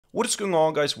What is going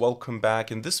on, guys? Welcome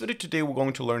back. In this video today we're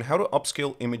going to learn how to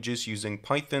upscale images using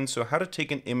Python. So how to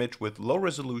take an image with low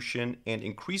resolution and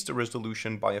increase the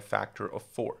resolution by a factor of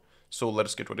 4. So let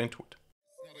us get right into it.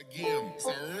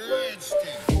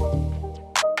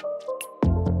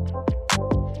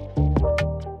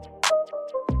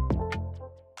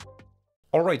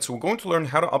 Alright, so we're going to learn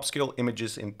how to upscale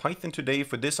images in Python today.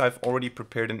 For this, I've already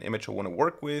prepared an image I want to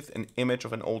work with, an image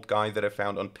of an old guy that I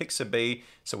found on Pixabay,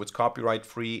 so it's copyright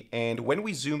free. And when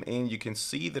we zoom in, you can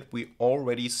see that we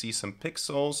already see some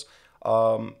pixels.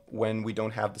 When we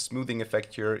don't have the smoothing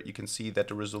effect here, you can see that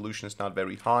the resolution is not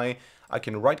very high. I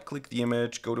can right click the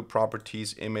image, go to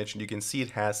properties, image, and you can see it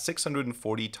has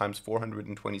 640 times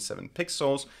 427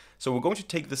 pixels. So we're going to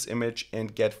take this image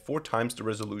and get 4 times the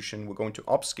resolution. We're going to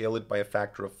upscale it by a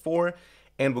factor of 4.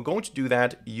 And we're going to do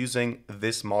that using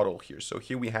this model here. So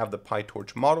here we have the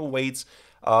PyTorch model weights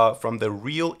from the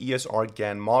real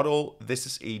ESRGAN model. This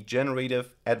is a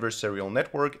generative adversarial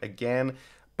network, again,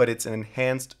 but it's an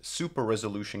enhanced super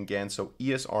resolution GAN, so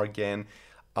ESRGAN,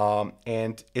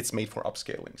 and it's made for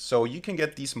upscaling. So you can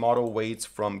get these model weights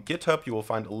from GitHub. You will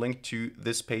find a link to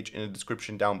this page in the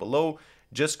description down below.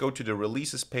 Just go to the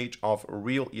releases page of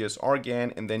real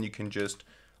ESRGAN, and then you can just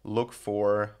look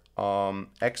for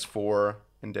x4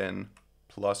 and then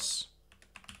plus.pth,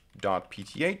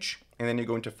 and then you're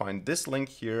going to find this link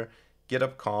here,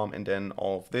 github.com, and then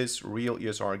all of this real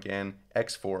ESRGAN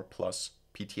x4 plus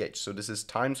PTH. So this is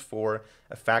times 4,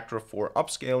 a factor of 4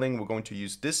 upscaling. We're going to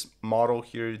use this model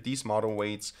here, these model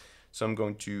weights. So I'm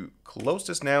going to close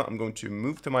this now. I'm going to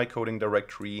move to my coding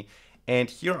directory. And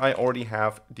here I already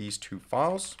have these 2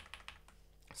 files.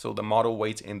 So the model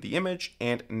weights and the image.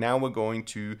 And now we're going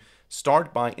to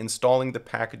start by installing the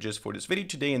packages for this video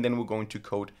today, and then we're going to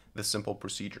code the simple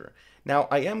procedure. Now,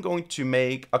 I am going to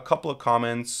make a couple of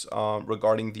comments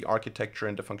regarding the architecture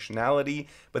and the functionality,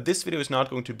 but this video is not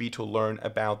going to be to learn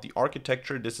about the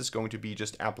architecture. This is going to be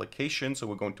just application. So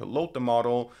we're going to load the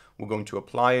model, we're going to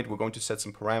apply it, we're going to set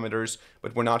some parameters,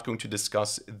 but we're not going to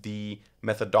discuss the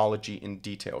methodology in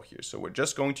detail here. So we're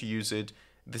just going to use it.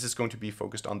 This is going to be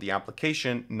focused on the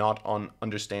application, not on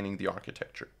understanding the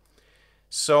architecture.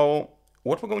 So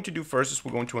what we're going to do first is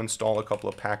we're going to install a couple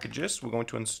of packages. We're going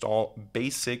to install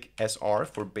basic SR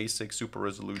for basic super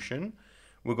resolution.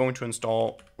 We're going to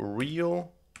install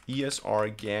real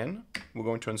ESRGAN. We're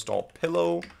going to install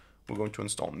pillow. We're going to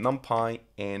install NumPy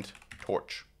and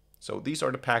torch. So these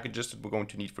are the packages that we're going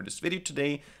to need for this video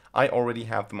today. I already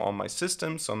have them on my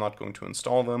system, so I'm not going to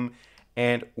install them.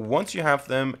 And once you have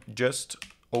them, just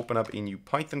open up a new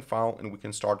Python file and we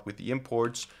can start with the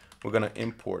imports. We're going to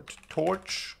import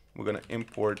torch. We're going to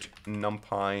import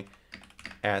NumPy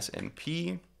as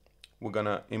NP. We're going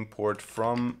to import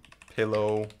from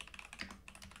pillow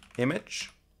image.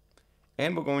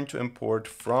 And we're going to import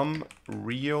from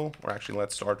real, or actually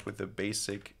let's start with the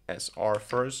basic SR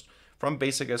first. From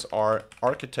basic SR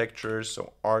architecture,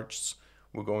 so arcs,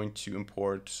 we're going to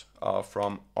import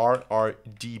from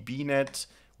RRDBNet,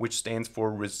 which stands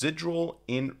for residual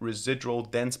in residual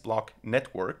dense block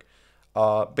network.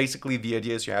 Basically, the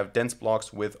idea is you have dense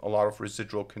blocks with a lot of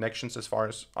residual connections as far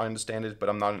as I understand it, but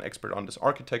I'm not an expert on this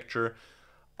architecture.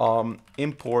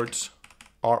 Import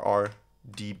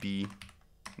RRDBNet.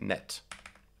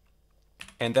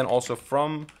 And then also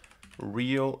from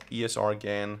real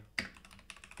ESRGAN,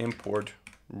 import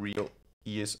real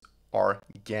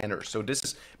ESRGANner. So this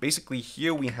is basically,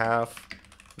 here we have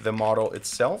the model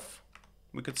itself,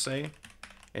 we could say,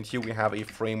 and here we have a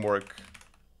framework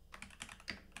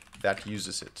that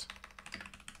uses it,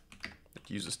 that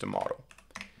uses the model.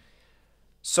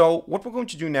 So what we're going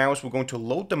to do now is we're going to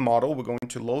load the model. We're going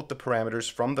to load the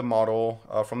parameters from the model,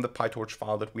 from the PyTorch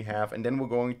file that we have, and then we're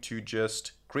going to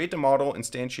just create the model,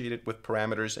 instantiate it with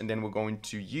parameters, and then we're going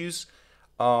to use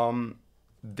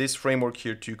this framework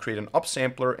here to create an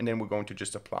upsampler, and then we're going to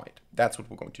just apply it. That's what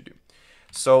we're going to do.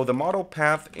 So the model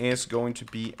path is going to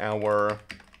be our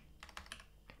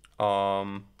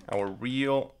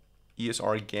real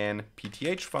ESRGAN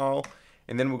PTH file,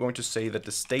 and then we're going to say that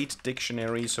the state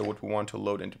dictionary, so what we want to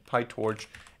load into PyTorch,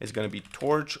 is going to be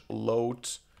torch load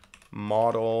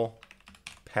model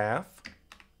path,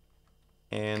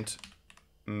 and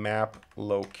map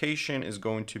location is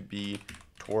going to be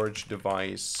torch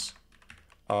device.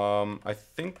 I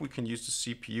think we can use the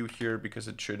CPU here because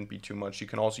it shouldn't be too much. You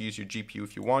can also use your GPU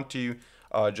if you want to.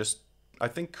 I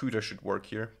think CUDA should work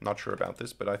here. Not sure about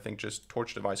this, but I think just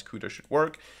torch device CUDA should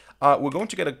work. We're going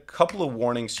to get a couple of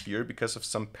warnings here because of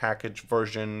some package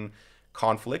version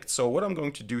conflict. So what I'm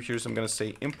going to do here is I'm going to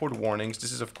say import warnings.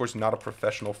 This is of course not a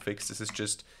professional fix. This is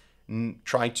just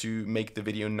trying to make the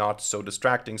video not so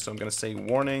distracting. So I'm going to say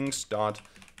warnings dot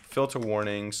filter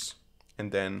warnings,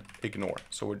 and then ignore.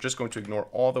 So we're just going to ignore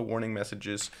all the warning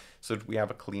messages so that we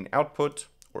have a clean output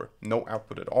or no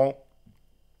output at all.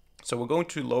 So we're going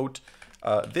to load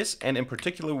this, and in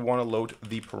particular, we want to load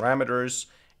the parameters,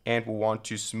 and we want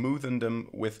to smoothen them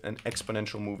with an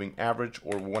exponential moving average,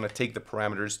 or we want to take the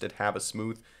parameters that have a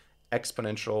smooth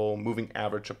exponential moving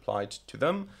average applied to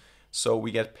them. So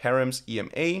we get params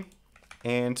EMA,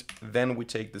 and then we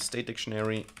take the state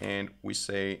dictionary and we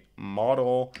say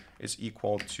model is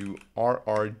equal to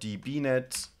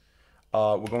RRDBnet.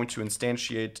 We're going to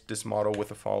instantiate this model with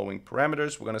the following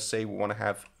parameters. We're going to say we want to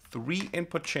have 3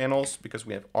 input channels because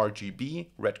we have RGB,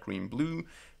 red, green, blue.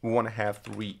 We want to have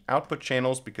 3 output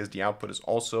channels because the output is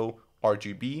also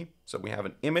RGB. So we have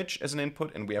an image as an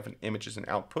input and we have an image as an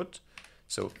output.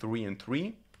 So 3 and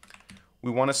 3. We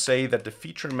want to say that the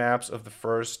feature maps of the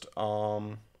first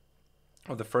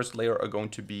layer are going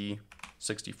to be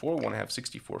 64. We want to have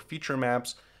 64 feature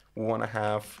maps. We want to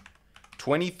have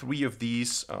 23 of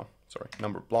these,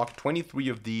 number block, 23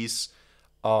 of these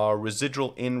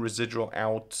residual in, residual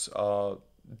out,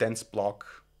 dense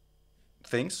block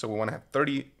things. So we want to have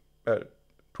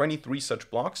 23 such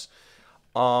blocks.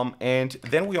 And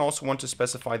then we also want to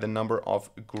specify the number of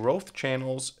growth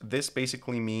channels. This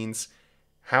basically means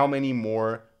how many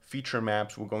more feature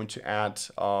maps we're going to add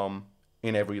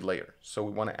in every layer. So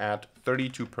we want to add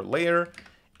 32 per layer,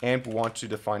 and we want to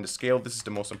define the scale. This is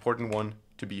the most important one,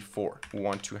 to be 4. We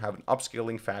want to have an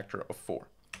upscaling factor of 4.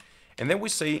 And then we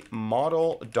say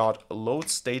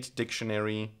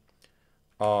model.loadStateDictionary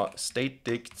state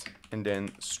dict, and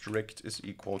then strict is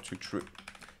equal to true.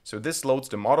 So this loads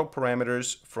the model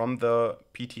parameters from the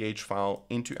PTH file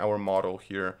into our model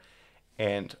here.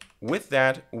 And with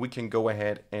that, we can go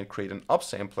ahead and create an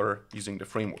upsampler using the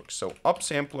framework. So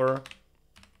upsampler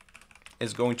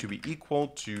is going to be equal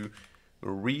to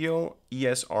real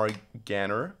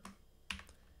ESRGANer.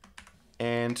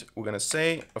 And we're going to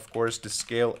say, of course, the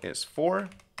scale is 4.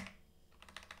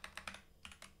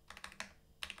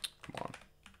 Come on.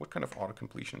 What kind of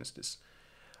auto-completion is this?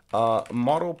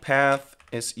 Model path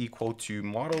is equal to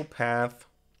model path.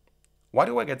 Why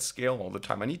do I get scale all the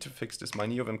time? I need to fix this. My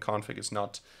NeoVim config is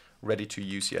not ready to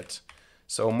use yet.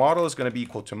 So model is going to be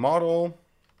equal to model.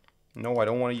 No, I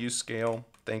don't want to use scale.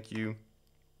 Thank you.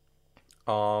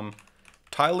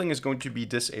 Tiling is going to be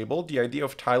disabled. The idea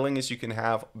of tiling is you can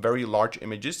have very large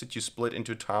images that you split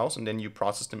into tiles and then you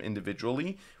process them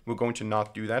individually. We're going to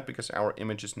not do that because our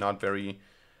image is not very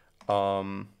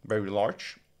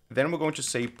large. Then we're going to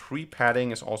say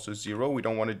pre-padding is also 0. We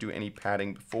don't want to do any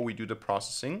padding before we do the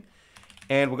processing.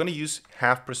 And we're going to use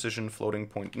half precision floating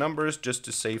point numbers just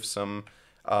to save some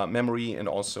memory and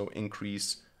also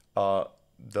increase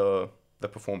the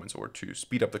performance, or to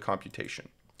speed up the computation.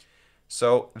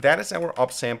 So that is our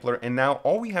upsampler. And now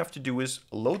all we have to do is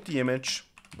load the image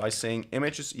by saying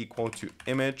image is equal to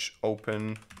image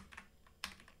open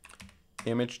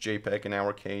image JPEG in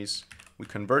our case. We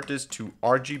convert this to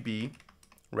RGB,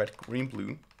 red, green,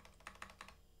 blue.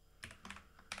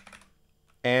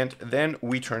 And then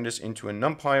we turn this into a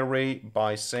NumPy array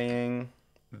by saying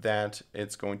that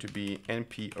it's going to be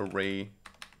NP array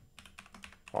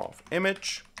of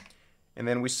image. And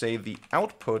then we say the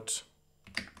output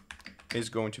is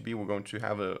going to be, we're going to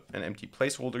have an empty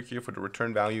placeholder here for the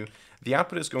return value. The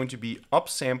output is going to be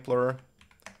upsampler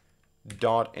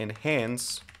dot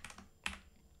enhance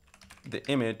the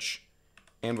image,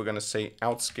 and we're going to say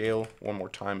outscale one more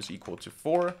time is equal to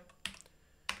 4.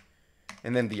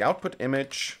 And then the output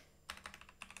image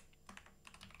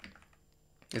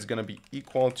is going to be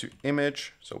equal to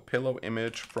image, so pillow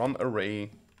image from array,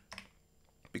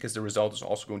 because the result is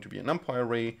also going to be a NumPy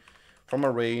array, from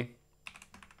array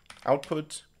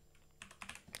output,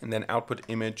 and then output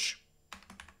image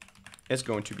is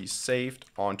going to be saved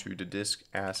onto the disk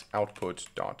as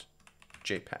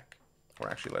output.jpg. Or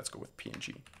actually, let's go with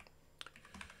PNG.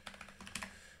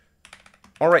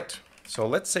 All right. So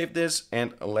let's save this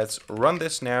and let's run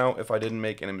this now. If I didn't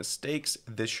make any mistakes,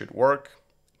 this should work.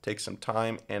 Take some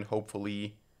time and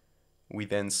hopefully we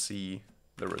then see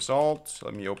the result. So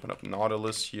let me open up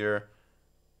Nautilus here.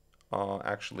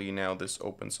 Actually, now this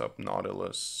opens up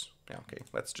Nautilus. Yeah, okay,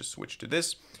 let's just switch to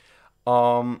this.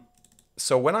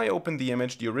 So when I open the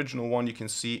image, the original one, you can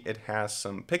see it has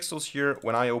some pixels here.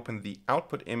 When I open the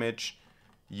output image,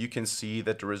 you can see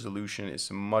that the resolution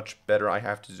is much better. I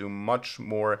have to zoom much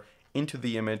more into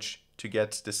the image to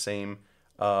get the same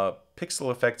pixel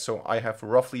effect. So I have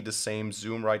roughly the same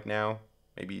zoom right now,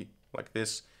 maybe like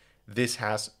this. This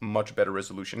has much better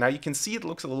resolution. Now you can see it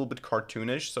looks a little bit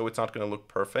cartoonish, so it's not going to look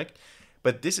perfect.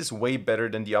 But this is way better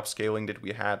than the upscaling that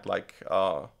we had like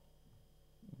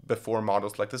before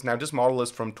models like this. Now this model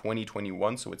is from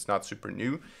 2021, so it's not super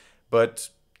new, but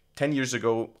 10 years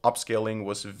ago, upscaling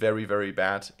was very, very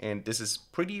bad, and this is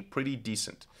pretty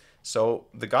decent. So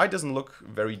the guy doesn't look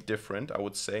very different, I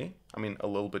would say. I mean, a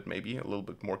little bit maybe, a little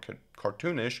bit more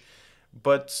cartoonish,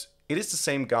 but it is the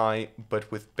same guy,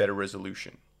 but with better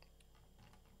resolution.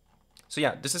 So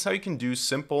yeah, this is how you can do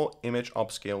simple image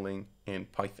upscaling in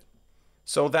Python.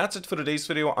 So that's it for today's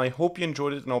video. I hope you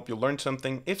enjoyed it and I hope you learned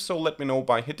something. If so, let me know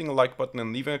by hitting the like button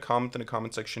and leaving a comment in the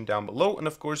comment section down below. And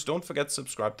of course, don't forget to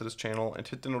subscribe to this channel and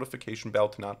hit the notification bell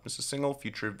to not miss a single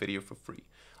future video for free.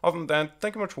 Other than that,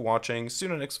 thank you much for watching. See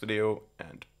you in the next video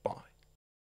and bye.